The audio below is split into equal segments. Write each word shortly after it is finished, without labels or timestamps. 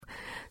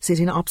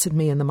Sitting opposite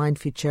me in the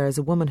Mindfeed chair is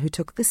a woman who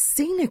took the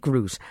scenic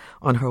route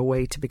on her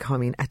way to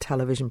becoming a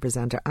television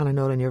presenter. Anna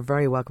Nolan, you're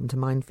very welcome to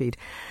Mindfeed.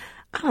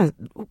 Anna,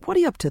 what are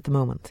you up to at the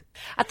moment?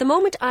 At the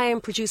moment, I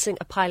am producing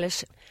a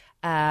pilot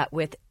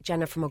with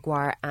Jennifer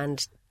Maguire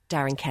and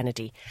Darren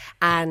Kennedy.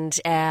 And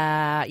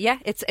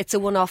it's a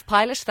one-off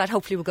pilot that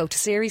hopefully will go to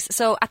series.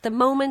 So at the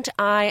moment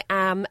I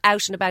am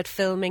out and about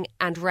filming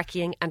and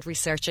recceing and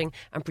researching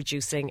and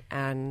producing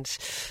and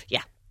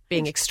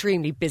being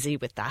extremely busy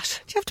with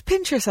that. Do you have to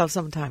pinch yourself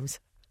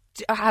sometimes?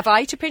 Have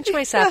I to pinch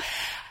myself?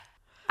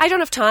 I don't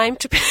have time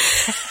to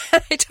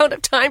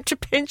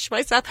pinch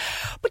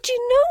myself. But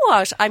you know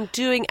what I'm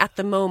doing at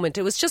the moment?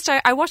 It was just,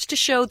 I watched a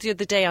show the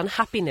other day on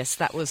happiness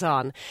that was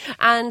on,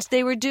 and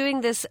they were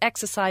doing this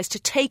exercise to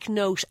take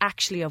note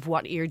actually of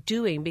what you're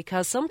doing,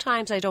 because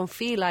sometimes I don't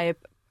feel I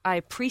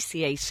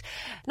appreciate,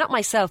 not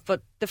myself,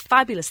 but the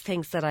fabulous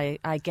things that I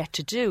get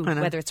to do,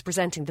 whether it's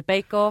presenting the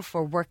Bake Off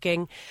or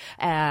working,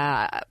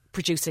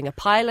 producing a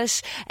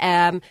pilot.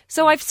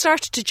 So I've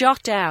started to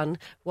jot down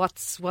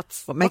what's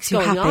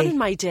going on in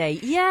my day.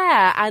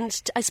 Yeah,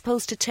 and I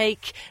suppose to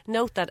take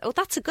note that,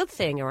 that's a good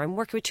thing, or I'm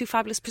working with two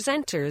fabulous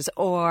presenters,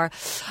 or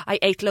I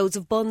ate loads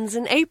of buns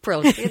in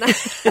April. You know,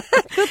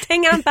 good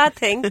thing and bad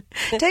thing.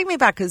 Take me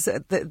back, because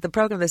the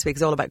programme this week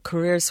is all about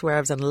career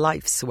swerves and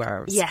life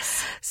swerves.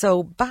 Yes.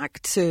 So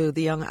back to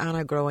the young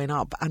Anna growing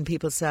up, and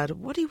people said,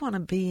 what do you want to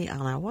be,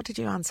 Anna? What did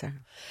you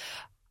answer?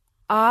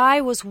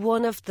 I was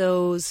one of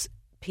those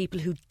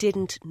people who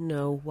didn't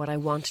know what I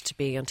wanted to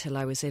be until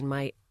I was in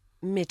my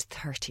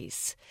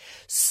mid-30s.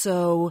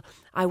 So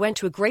I went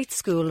to a great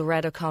school,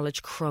 Loreto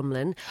College,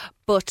 Crumlin,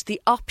 but the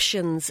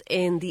options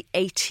in the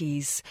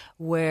 80s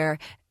were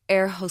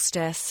air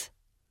hostess,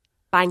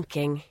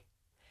 banking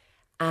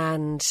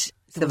and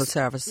Civil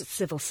service.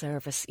 Civil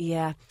service,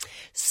 yeah.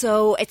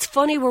 So it's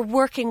funny, we're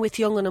working with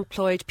young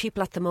unemployed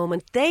people at the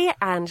moment. They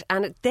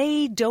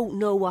don't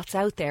know what's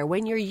out there.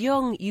 When you're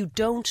young, you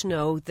don't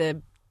know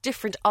the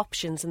different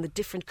options and the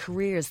different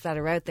careers that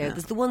are out there. Yeah.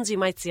 There's the ones you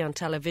might see on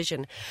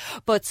television.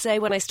 But say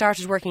when I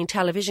started working in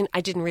television,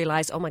 I didn't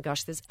realise, oh my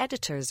gosh, there's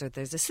editors or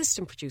there's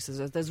assistant producers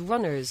or there's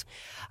runners.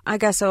 I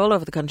guess all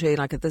over the country,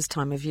 like at this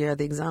time of year,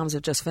 the exams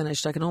have just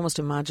finished. I can almost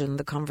imagine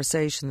the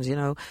conversations, you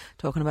know,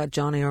 talking about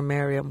Johnny or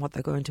Mary and what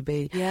they're going to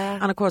be. Yeah.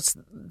 And of course,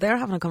 they're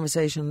having a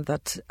conversation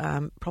that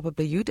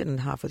probably you didn't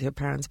have with your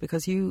parents,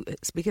 because you,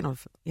 speaking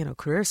of, you know,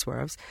 career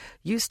swerves,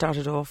 you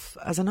started off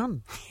as a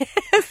nun.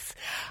 Yes,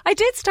 I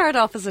did start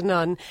off as a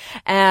nun.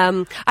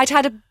 I'd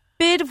had a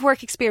bit of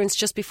work experience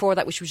just before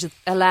that, which was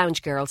a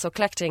lounge girl, so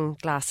collecting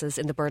glasses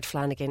in the Bird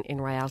Flanagan in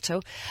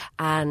Rialto,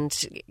 and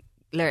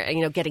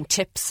getting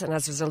tips, and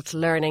as a result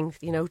learning,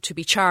 to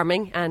be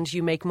charming, and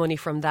you make money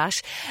from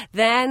that.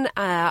 Then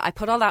I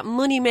put all that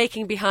money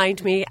making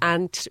behind me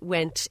and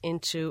went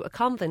into a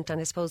convent, and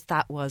I suppose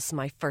that was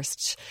my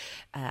first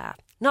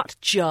not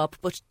job,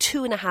 but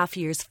 2.5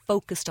 years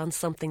focused on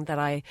something that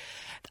I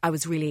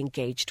was really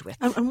engaged with.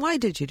 And why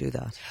did you do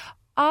that?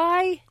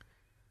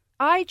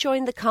 I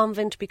joined the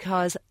convent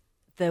because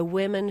the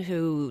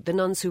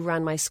nuns who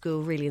ran my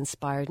school really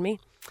inspired me,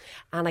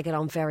 and I got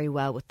on very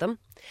well with them.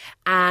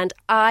 And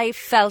I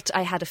felt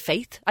I had a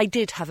faith. I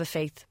did have a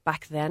faith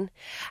back then.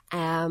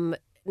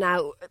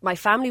 Now, my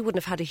family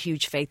wouldn't have had a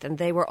huge faith, and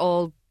they were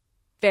all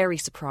very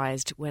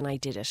surprised when I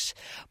did it.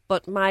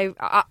 But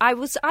I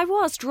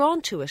was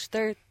drawn to it.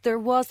 There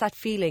was that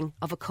feeling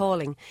of a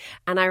calling.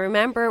 And I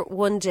remember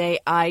one day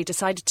I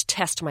decided to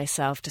test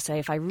myself to say,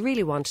 if I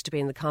really wanted to be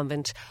in the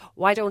convent,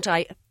 why don't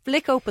I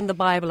flick open the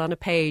Bible on a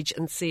page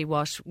and see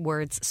what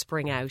words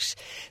spring out?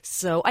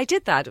 So I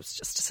did that. It was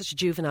just such a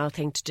juvenile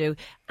thing to do.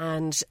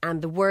 And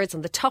the words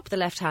on the top of the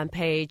left-hand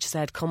page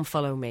said, "Come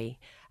follow me."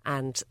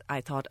 And I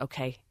thought,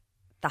 okay,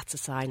 that's a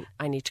sign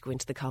I need to go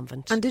into the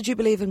convent. And did you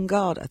believe in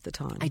God at the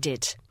time? I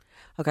did.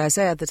 Okay, I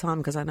say at the time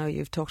because I know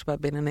you've talked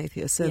about being an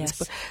atheist since.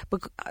 Yes.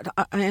 But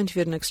I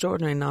interviewed an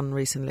extraordinary nun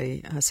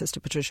recently, Sister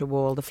Patricia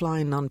Wall, the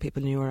flying nun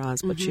people knew her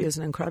as, but she is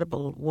an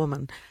incredible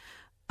woman.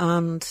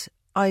 And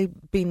I,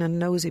 being a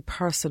nosy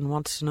person,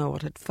 wanted to know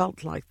what it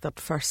felt like that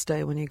first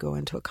day when you go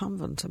into a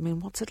convent. I mean,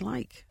 what's it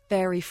like?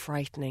 Very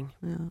frightening.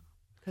 Yeah.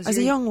 As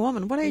a young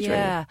woman, what age were you?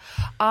 Yeah,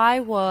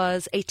 I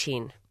was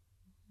 18.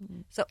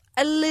 So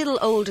a little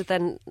older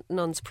than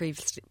nuns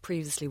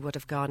previously would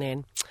have gone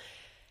in.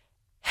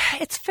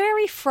 It's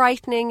very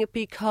frightening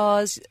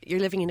because you're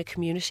living in a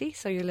community,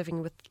 so you're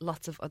living with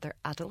lots of other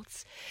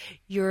adults.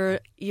 You're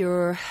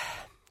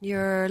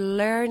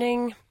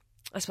learning.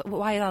 I suppose,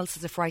 why else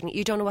is it frightening?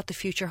 You don't know what the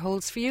future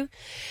holds for you.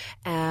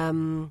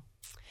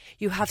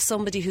 You have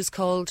somebody who's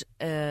called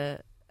a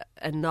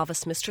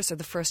novice mistress, or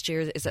the first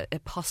year is a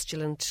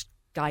postulant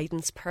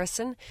guidance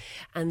person,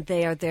 and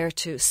they are there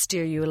to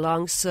steer you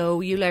along,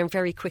 so you learn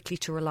very quickly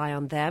to rely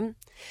on them.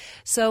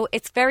 So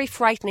it's very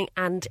frightening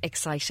and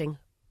exciting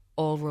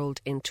all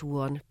rolled into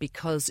one,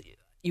 because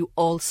you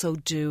also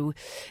do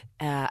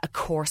a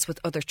course with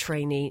other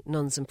trainee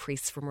nuns and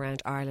priests from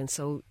around Ireland,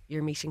 so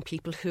you're meeting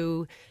people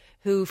who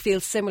who feel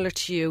similar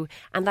to you,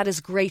 and that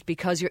is great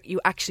because you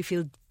actually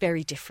feel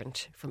very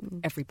different from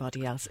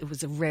everybody else. It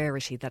was a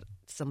rarity that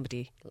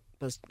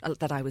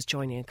I was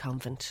joining a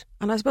convent.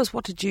 And I suppose,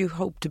 what did you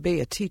hope to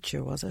be? A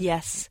teacher, was it?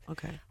 Yes.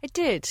 Okay. I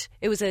did.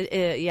 It was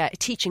a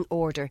teaching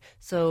order.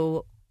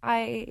 So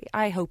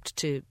I hoped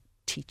to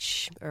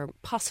teach or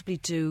possibly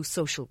do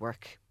social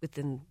work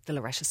within the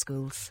Loretta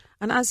schools.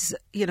 And as,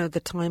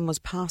 the time was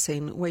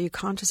passing, were you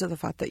conscious of the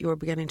fact that you were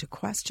beginning to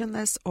question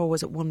this, or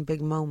was it one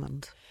big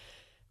moment?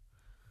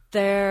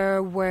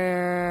 There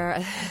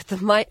was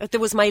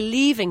my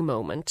leaving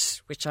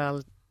moment, which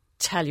I'll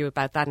tell you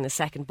about that in a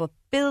second. But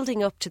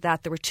building up to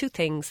that, there were two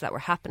things that were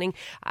happening.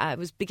 I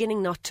was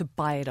beginning not to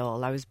buy it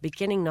all. I was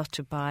beginning not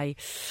to buy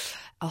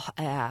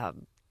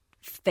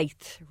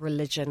faith,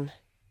 religion,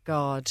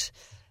 God,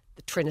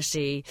 the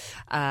Trinity,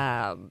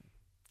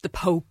 the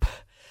Pope,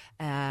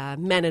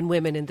 men and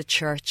women in the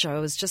church. I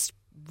was just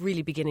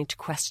really beginning to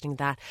question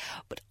that.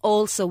 But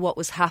also what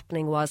was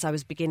happening was I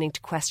was beginning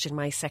to question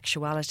my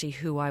sexuality,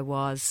 who I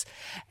was.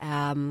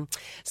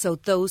 So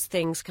those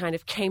things kind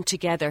of came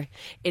together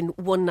in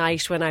one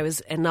night when I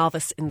was a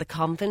novice in the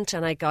convent,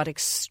 and I got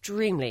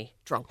extremely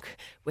drunk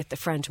with a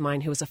friend of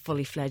mine who was a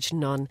fully fledged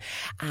nun,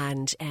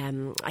 and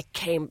I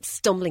came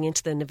stumbling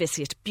into the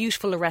novitiate,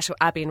 beautiful Loretto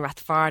Abbey in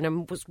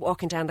Rathfarnham, was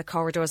walking down the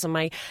corridors, and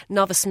my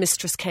novice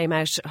mistress came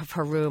out of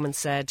her room and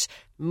said,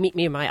 "Meet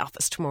me in my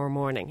office tomorrow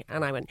morning."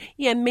 And I went,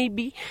 "Yeah,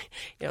 maybe."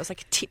 I was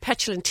like a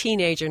petulant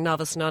teenager,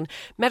 novice nun.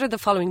 Met her the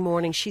following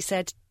morning. She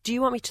said, "Do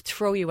you want me to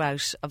throw you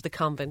out of the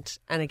convent?"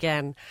 And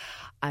again,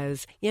 I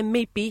was, yeah,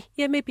 maybe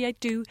I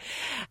do.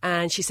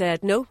 And she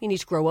said, "No, you need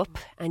to grow up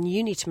and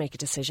you need to make a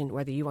decision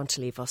whether you want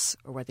to leave us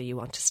or whether you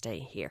want to stay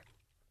here."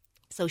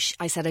 So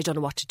I said, "I don't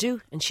know what to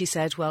do." And she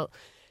said, "Well,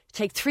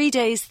 take 3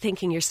 days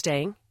thinking you're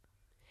staying,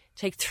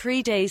 take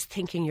 3 days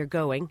thinking you're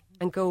going,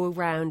 and go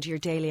around your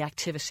daily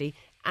activity,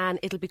 and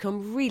it'll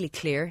become really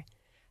clear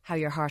how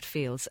your heart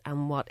feels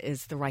and what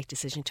is the right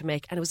decision to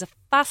make." And it was a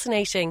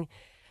fascinating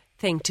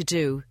thing to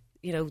do.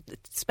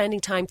 Spending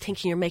time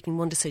thinking you're making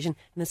one decision,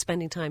 and then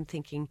spending time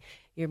thinking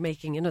you're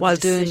making another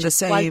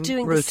decision. While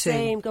doing the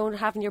same, going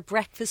having your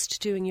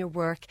breakfast, doing your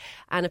work.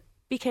 And it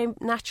became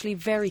naturally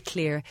very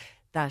clear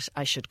that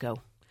I should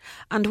go.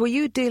 And were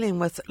you dealing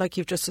with, like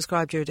you've just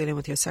described, you were dealing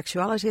with your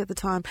sexuality at the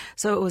time,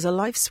 so it was a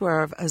life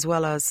swerve as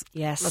well as,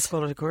 yes, let's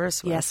call it a career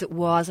swerve. Yes, it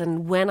was.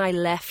 And when I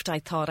left, I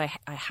thought I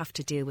have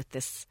to deal with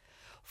this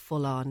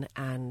full on.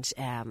 And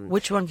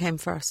which one came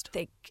first?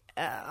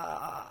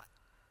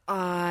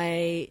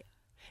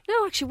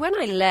 Actually, when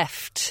I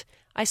left,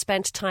 I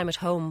spent time at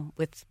home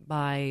with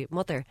my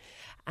mother,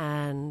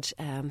 and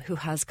who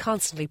has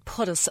constantly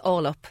put us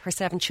all up, her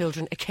 7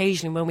 children,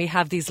 occasionally when we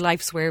have these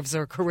life swerves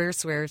or career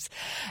swerves.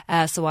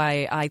 So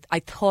I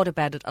thought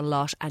about it a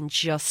lot and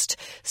just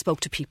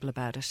spoke to people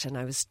about it. And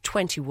I was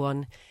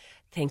 21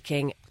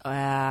 thinking,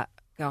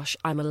 gosh,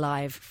 I'm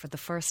alive for the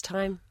first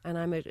time, and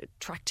I'm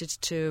attracted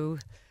to,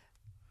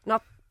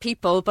 not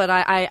people, but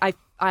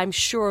I'm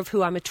sure of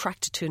who I'm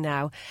attracted to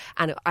now.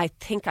 And I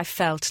think I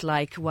felt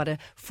like what a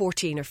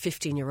 14 or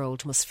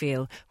 15-year-old must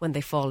feel when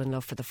they fall in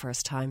love for the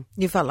first time.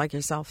 You felt like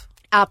yourself?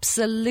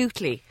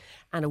 Absolutely.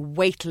 And a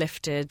weight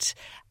lifted,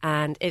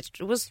 and it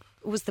was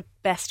the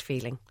best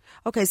feeling.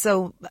 Okay,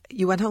 so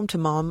you went home to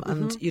Mum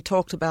and you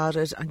talked about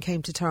it and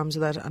came to terms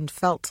with it and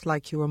felt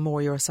like you were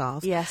more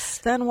yourself. Yes.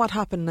 Then what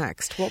happened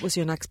next? What was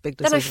your next big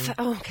decision?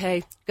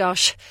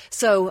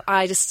 So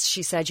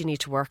she said, "You need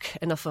to work.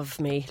 Enough of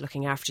me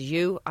looking after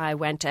you." I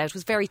went out. It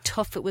was very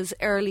tough. It was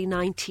early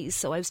 90s,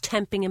 so I was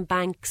temping in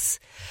banks.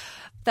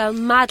 Fell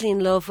madly in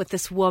love with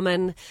this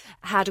woman.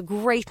 Had a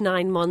great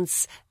 9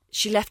 months.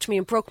 She left me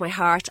and broke my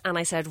heart, and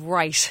I said,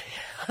 right,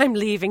 I'm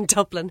leaving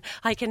Dublin.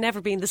 I can never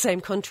be in the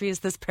same country as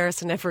this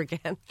person ever again.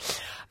 I'm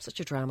such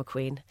a drama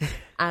queen.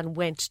 And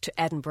went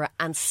to Edinburgh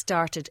and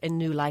started a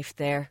new life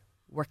there,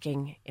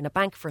 working in a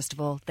bank first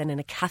of all, then in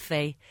a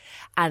cafe,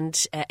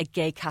 and a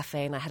gay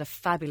cafe. And I had a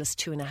fabulous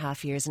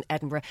 2.5 years in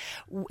Edinburgh.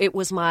 It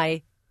was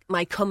my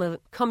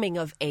coming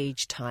of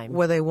age time.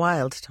 Were they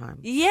wild times?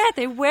 Yeah,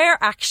 they were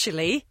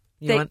actually.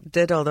 You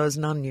did all those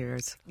nun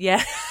years.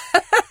 Yeah,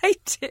 I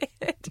did.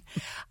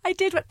 I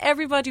did what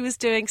everybody was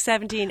doing,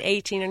 17,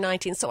 18 or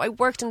 19. So I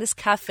worked in this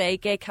cafe,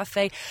 gay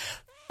cafe,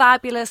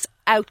 fabulous,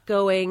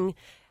 outgoing,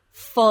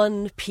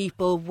 fun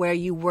people where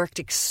you worked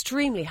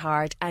extremely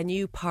hard and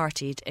you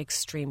partied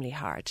extremely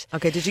hard.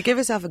 Okay, did you give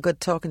yourself a good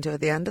talking to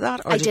at the end of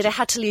that? I did. I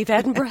had to leave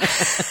Edinburgh.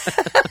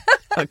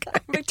 Okay.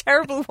 I'm a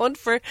terrible one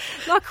for,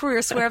 not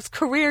career swerves,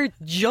 career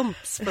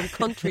jumps from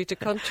country to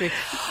country.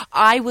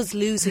 I was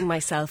losing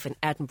myself in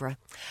Edinburgh,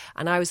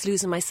 and I was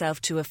losing myself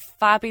to a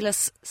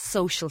fabulous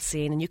social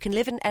scene. And you can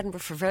live in Edinburgh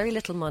for very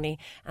little money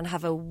and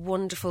have a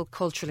wonderful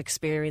cultural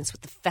experience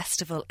with the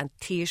festival and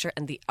theatre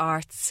and the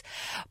arts.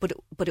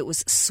 But it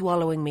was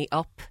swallowing me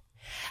up.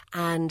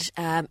 And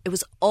it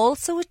was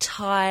also a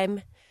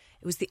time,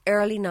 it was the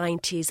early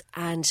 90s,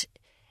 and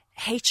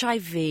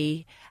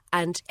HIV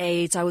and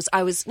AIDS, I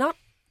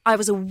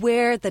was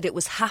aware that it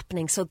was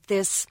happening. So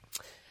this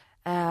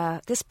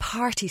this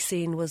party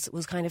scene was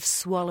kind of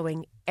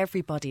swallowing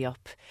everybody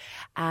up,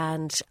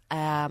 and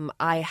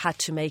I had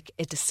to make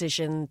a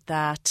decision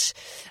that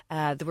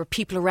there were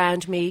people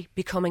around me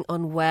becoming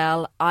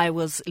unwell. I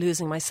was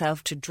losing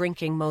myself to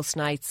drinking most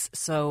nights,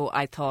 so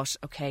I thought,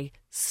 okay,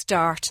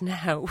 start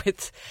now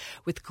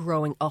with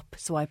growing up.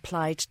 So I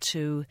applied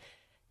to.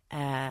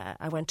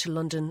 I went to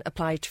London,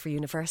 applied for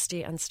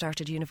university, and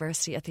started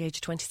university at the age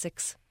of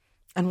 26.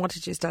 And what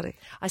did you study?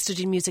 I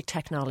studied music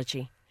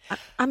technology.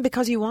 And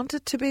because you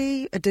wanted to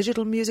be a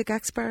digital music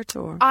expert,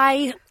 or?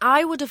 I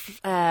would have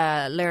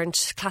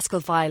learned classical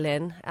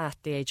violin at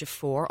the age of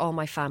 4. All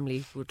my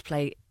family would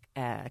play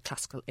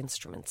classical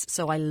instruments,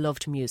 so I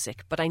loved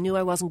music. But I knew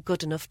I wasn't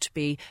good enough to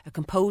be a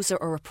composer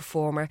or a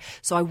performer,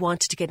 so I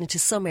wanted to get into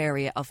some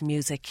area of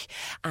music.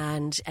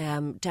 And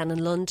down in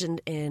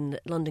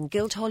London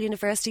Guildhall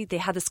University, they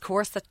had this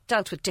course that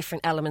dealt with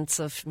different elements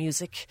of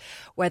music.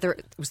 Whether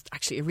it was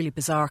actually a really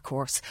bizarre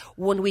course.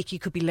 One week you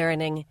could be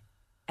learning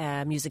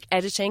music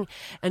editing.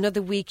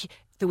 Another week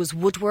there was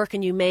woodwork,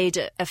 and you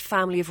made a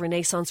family of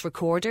Renaissance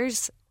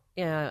recorders,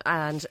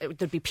 and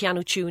there'd be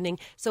piano tuning.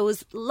 So it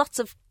was lots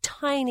of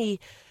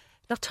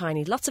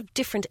lots of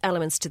different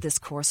elements to this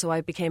course. So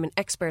I became an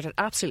expert at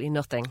absolutely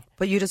nothing.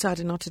 But you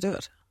decided not to do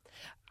it.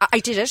 I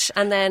did it,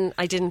 and then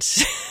I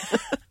didn't.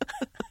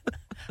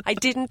 I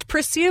didn't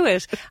pursue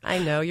it. I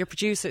know, your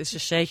producer is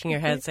just shaking her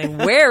head saying,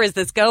 where is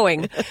this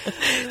going?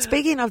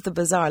 Speaking of the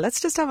bizarre,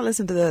 let's just have a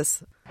listen to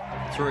this.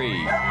 3, 2,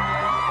 1.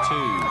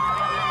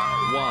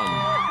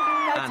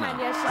 Anna,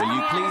 will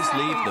you please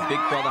leave the Big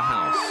Brother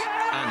house?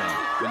 Anna,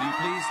 will you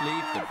please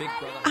leave the Big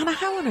Brother house? Anna,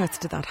 how on earth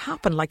did that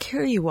happen? Like,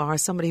 here you are,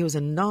 somebody who's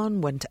a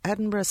nun, went to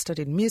Edinburgh,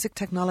 studied music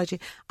technology,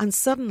 and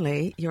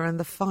suddenly you're in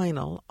the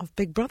final of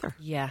Big Brother.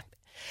 Yeah.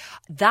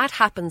 That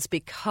happens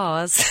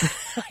because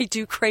I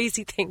do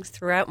crazy things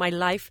throughout my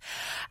life,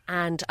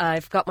 and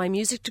I've got my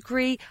music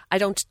degree. I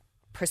don't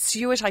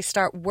pursue it. I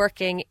start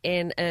working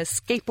in a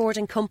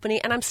skateboarding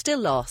company, and I'm still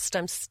lost.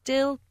 I'm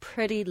still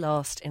pretty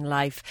lost in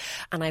life.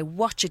 And I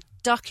watch a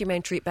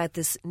documentary about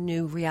this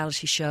new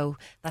reality show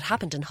that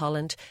happened in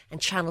Holland, and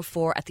Channel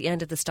 4 at the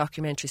end of this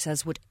documentary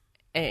says,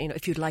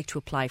 if you'd like to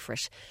apply for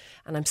it.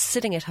 And I'm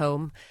sitting at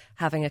home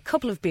having a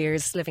couple of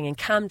beers, living in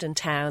Camden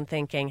Town,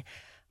 thinking,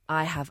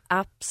 I have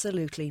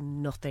absolutely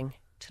nothing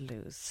to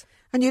lose.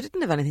 And you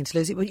didn't have anything to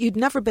lose. You'd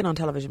never been on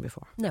television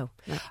before. No.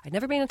 I'd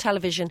never been on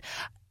television.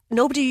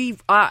 Nobody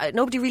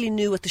really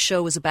knew what the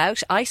show was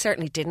about. I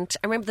certainly didn't.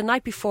 I remember the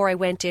night before I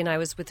went in, I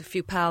was with a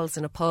few pals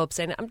in a pub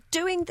saying, I'm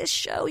doing this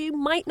show. You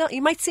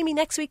might see me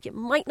next week. You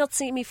might not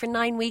see me for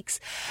 9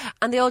 weeks.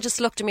 And they all just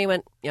looked at me and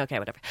went, yeah, okay,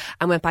 whatever.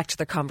 And went back to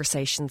their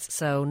conversations.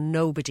 So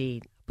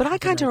nobody... But I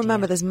kind of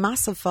remember this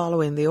massive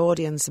following, the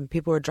audience, and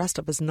people were dressed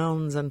up as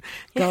nuns and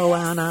go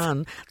Anna,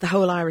 and the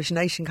whole Irish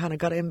nation kind of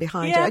got in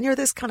behind you. And you're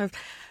this kind of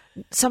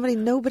somebody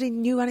nobody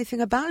knew anything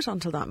about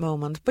until that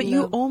moment. But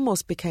you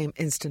almost became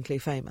instantly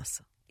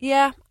famous.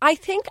 Yeah, I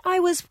think I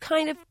was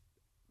kind of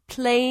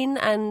plain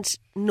and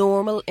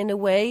normal in a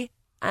way,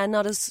 and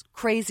not as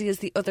crazy as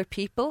the other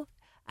people.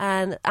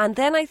 And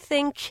then I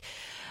think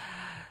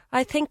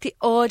the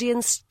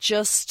audience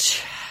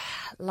just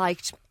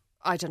liked...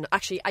 I don't know.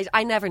 Actually,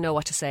 I never know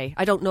what to say.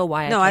 I don't know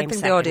why I came I think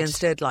second. the audience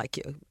did like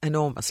you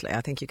enormously. I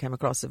think you came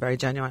across as a very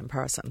genuine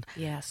person.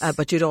 Yes.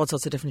 But you'd all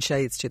sorts of different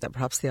shades to you that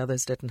perhaps the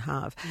others didn't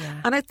have. Yeah.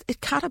 And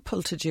it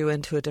catapulted you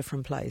into a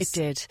different place. It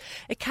did.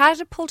 It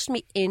catapulted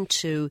me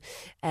into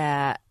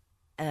a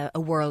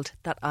world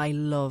that I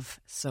love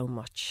so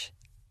much.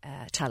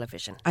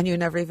 Television. And you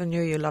never even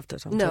knew you loved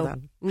it until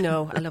then?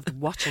 No, I loved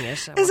watching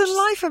it. Isn't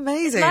life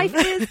amazing? Life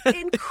is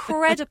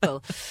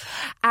incredible.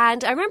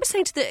 And I remember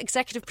saying to the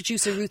executive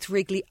producer, Ruth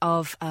Wrigley,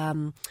 of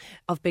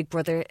Big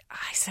Brother,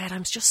 I said,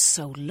 I'm just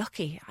so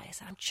lucky.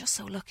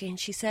 And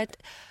she said,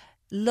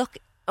 look,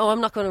 I'm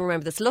not going to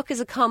remember this. Luck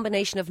is a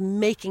combination of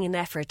making an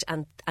effort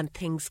and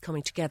things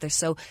coming together.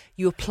 So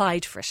you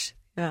applied for it.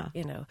 Yeah,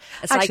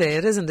 it's actually,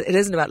 it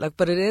isn't about luck,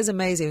 but it is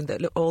amazing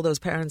that all those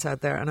parents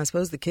out there, and I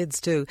suppose the kids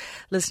too,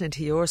 listening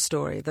to your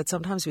story, that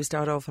sometimes we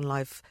start off in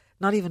life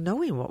not even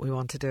knowing what we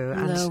want to do,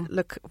 and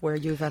look where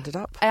you've ended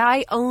up.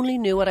 I only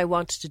knew what I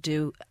wanted to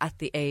do at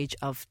the age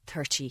of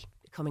 30.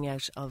 Coming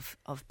out of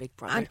Big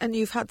Brother. And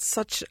you've had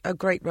such a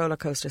great roller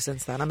coaster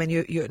since then. I mean,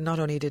 you not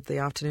only did the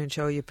afternoon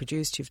show, you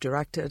produced, you've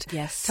directed.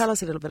 Yes. Tell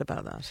us a little bit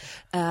about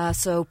that.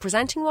 So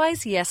presenting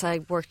wise, yes, I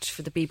worked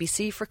for the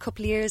BBC for a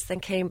couple of years, then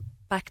came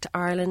back to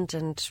Ireland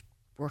and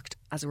worked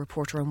as a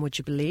reporter on Would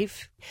You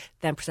Believe,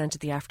 then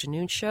presented the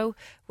afternoon show,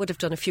 would have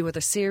done a few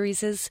other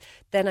series.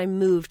 Then I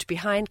moved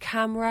behind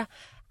camera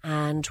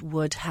and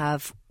would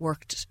have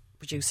worked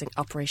producing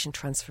Operation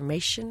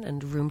Transformation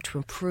and Room to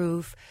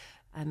Improve.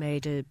 I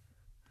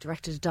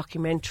directed a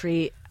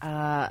documentary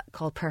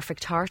called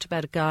Perfect Heart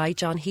about a guy,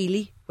 John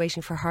Healy,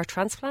 waiting for a heart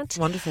transplant.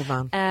 Wonderful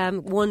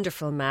man.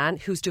 Wonderful man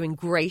who's doing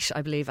great,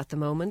 I believe, at the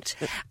moment,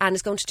 and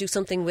is going to do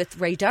something with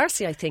Ray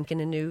D'Arcy, I think, in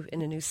a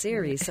new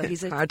series. So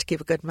he's hard to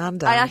keep a good man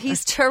down.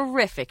 He's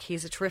terrific.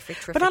 He's a terrific.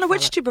 But Anna, fella.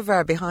 which do you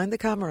prefer, behind the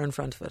camera or in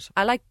front of it?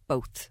 I like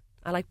both.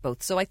 I like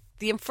both. So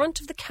the in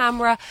front of the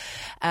camera,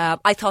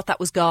 I thought that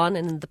was gone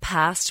in the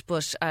past,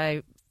 but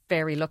I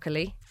very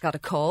luckily got a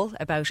call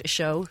about a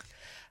show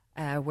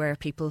where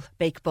people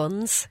bake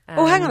buns.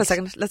 Oh, hang on a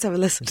second. Let's have a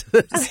listen to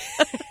this.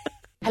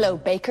 Hello,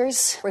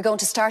 bakers. We're going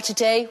to start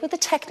today with a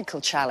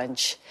technical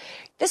challenge.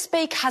 This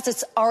bake has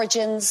its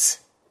origins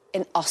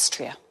in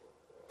Austria.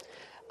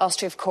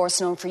 Austria, of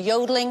course, known for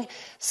yodeling,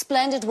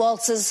 splendid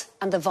waltzes,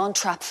 and the Von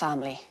Trapp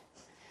family.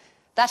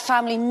 That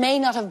family may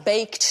not have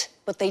baked,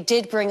 but they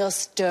did bring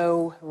us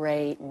do,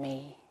 re,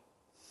 mi.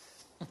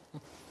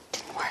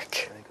 Didn't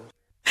work.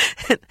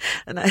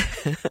 And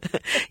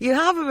you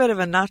have a bit of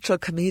a natural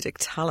comedic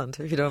talent,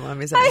 if you don't mind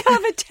me saying. I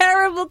have a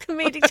terrible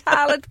comedic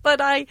talent, but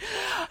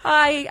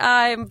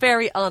I'm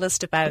very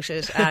honest about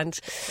it. And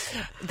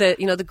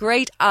the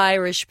Great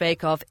Irish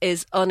Bake Off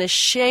is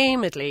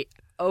unashamedly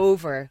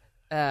over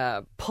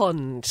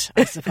punned,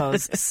 I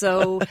suppose.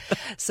 So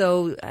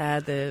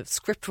the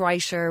script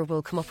writer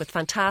will come up with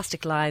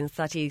fantastic lines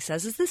that he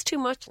says, "Is this too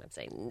much?" And I'm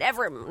saying,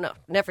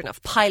 never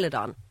enough. Pile it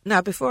on.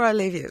 Now, before I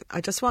leave you,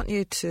 I just want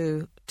you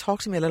to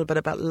talk to me a little bit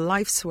about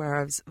life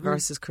swerves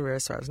versus career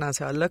swerves. Now,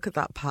 so I look at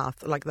that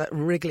path, like that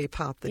wriggly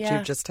path that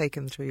you've just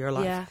taken through your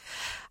life. Yeah.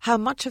 How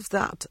much of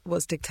that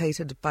was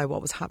dictated by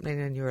what was happening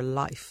in your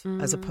life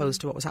as opposed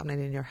to what was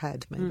happening in your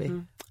head,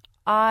 maybe?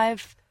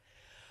 I've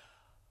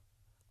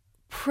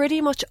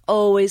pretty much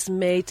always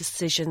made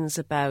decisions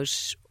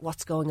about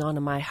what's going on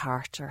in my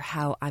heart or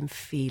how I'm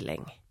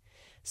feeling.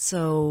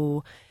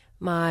 So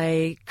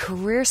my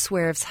career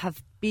swerves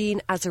have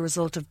been as a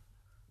result of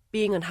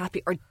being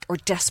unhappy or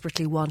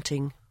desperately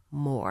wanting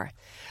more.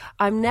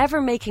 I'm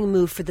never making a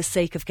move for the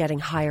sake of getting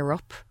higher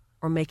up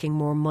or making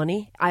more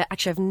money.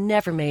 I've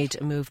never made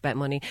a move about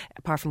money,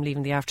 apart from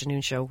leaving the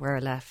afternoon show where I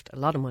left a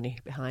lot of money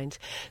behind.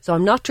 So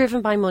I'm not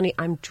driven by money.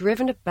 I'm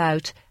driven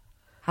about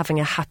having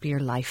a happier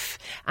life.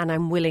 And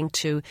I'm willing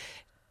to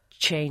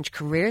change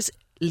careers,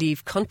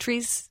 leave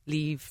countries,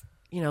 leave,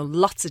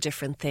 lots of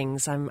different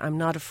things. I'm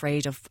not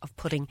afraid of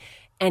putting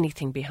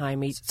anything behind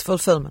me. It's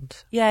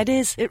fulfillment. Yeah, it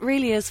is. It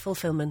really is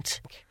fulfillment.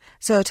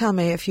 So tell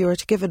me, if you were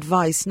to give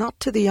advice, not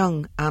to the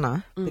young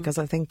Anna, because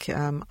I think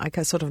I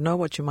can sort of know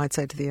what you might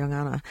say to the young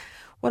Anna.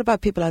 What about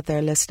people out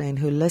there listening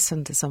who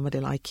listen to somebody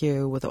like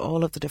you with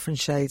all of the different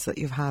shades that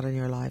you've had in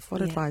your life?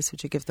 What advice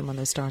would you give them when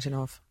they're starting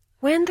off?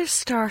 When they're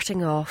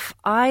starting off,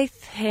 I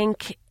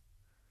think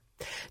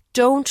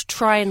don't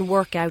try and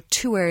work out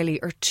too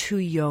early or too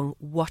young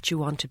what you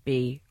want to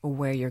be or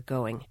where you're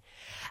going.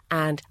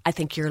 And I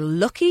think you're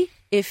lucky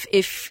if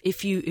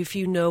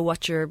you know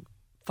what your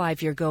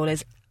 5-year goal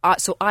is.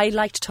 So I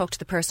like to talk to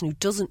the person who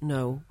doesn't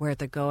know where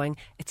they're going.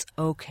 It's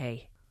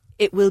okay.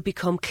 It will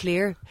become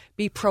clear.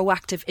 Be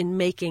proactive in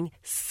making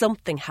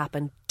something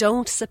happen.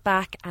 Don't sit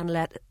back and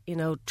let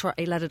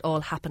it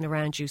all happen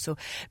around you. So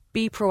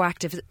be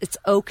proactive. It's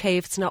okay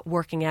if it's not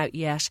working out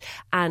yet,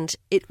 and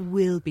it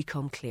will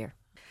become clear.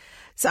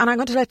 So, and I'm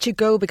going to let you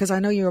go because I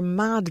know you're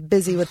mad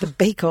busy with the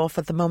bake-off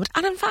at the moment.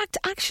 And in fact,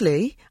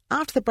 actually,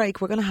 after the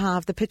break, we're going to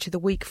have the pitch of the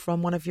week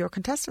from one of your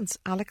contestants,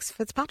 Alex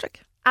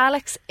Fitzpatrick.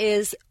 Alex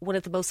is one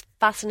of the most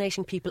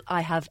fascinating people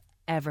I have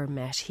ever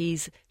met.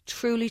 He's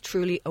truly,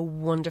 truly a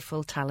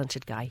wonderful,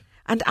 talented guy.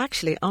 And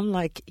actually,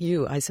 unlike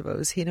you, I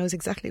suppose, he knows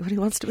exactly what he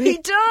wants to be. He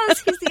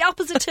does. He's the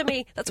opposite to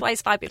me. That's why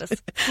he's fabulous.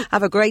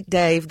 Have a great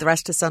day the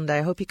rest of Sunday.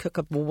 I hope you cook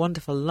up a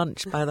wonderful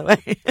lunch, by the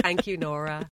way. Thank you, Nora.